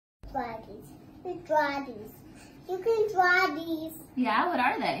draw these. You draw these. You can draw these. Yeah, what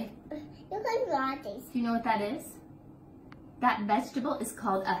are they? You can draw these. Do you know what that is? That vegetable is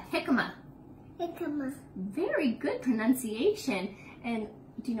called a jicama. Jicama. Very good pronunciation. And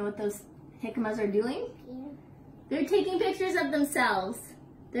do you know what those jicamas are doing? Yeah. They're taking pictures of themselves.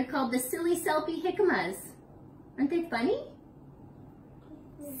 They're called the silly selfie jicamas. Aren't they funny?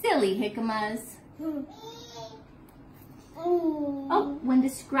 Silly jicamas. Oh, when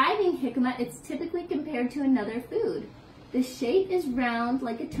describing jicama, it's typically compared to another food. The shape is round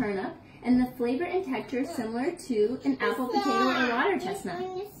like a turnip, and the flavor and texture is similar to an apple, potato, or water chestnut.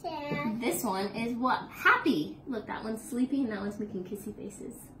 This one is what? Happy. Look, that one's sleepy and that one's making kissy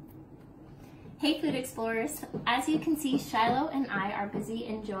faces. Hey Food Explorers, as you can see, Shiloh and I are busy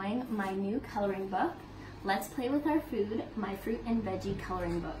enjoying my new coloring book, Let's Play with Our Food, my fruit and veggie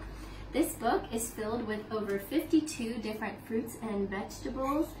coloring book. This book is filled with over 52 different fruits and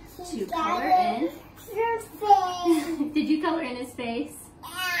vegetables to color in. Did you color in his face?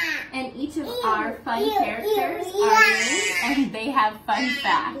 And each of our fun characters are named and they have fun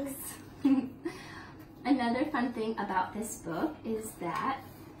facts. Another fun thing about this book is that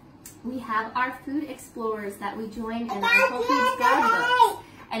we have our food explorers that we join in our Whole Foods guidebooks,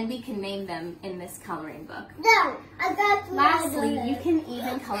 and we can name them in this coloring book. No, I got Lastly, you can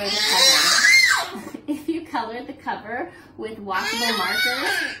even color the cover. If you color the cover with washable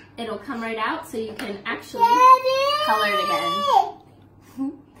markers, it'll come right out so you can actually color it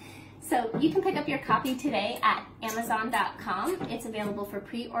again. So you can pick up your copy today at Amazon.com. It's available for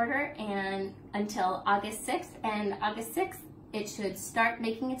pre-order and until August 6th, and August 6th it should start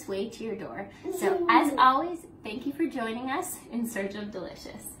making its way to your door. So as always, thank you for joining us in search of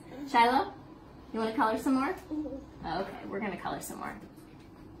delicious. Shiloh, you want to color some more? Okay, we're going to color some more.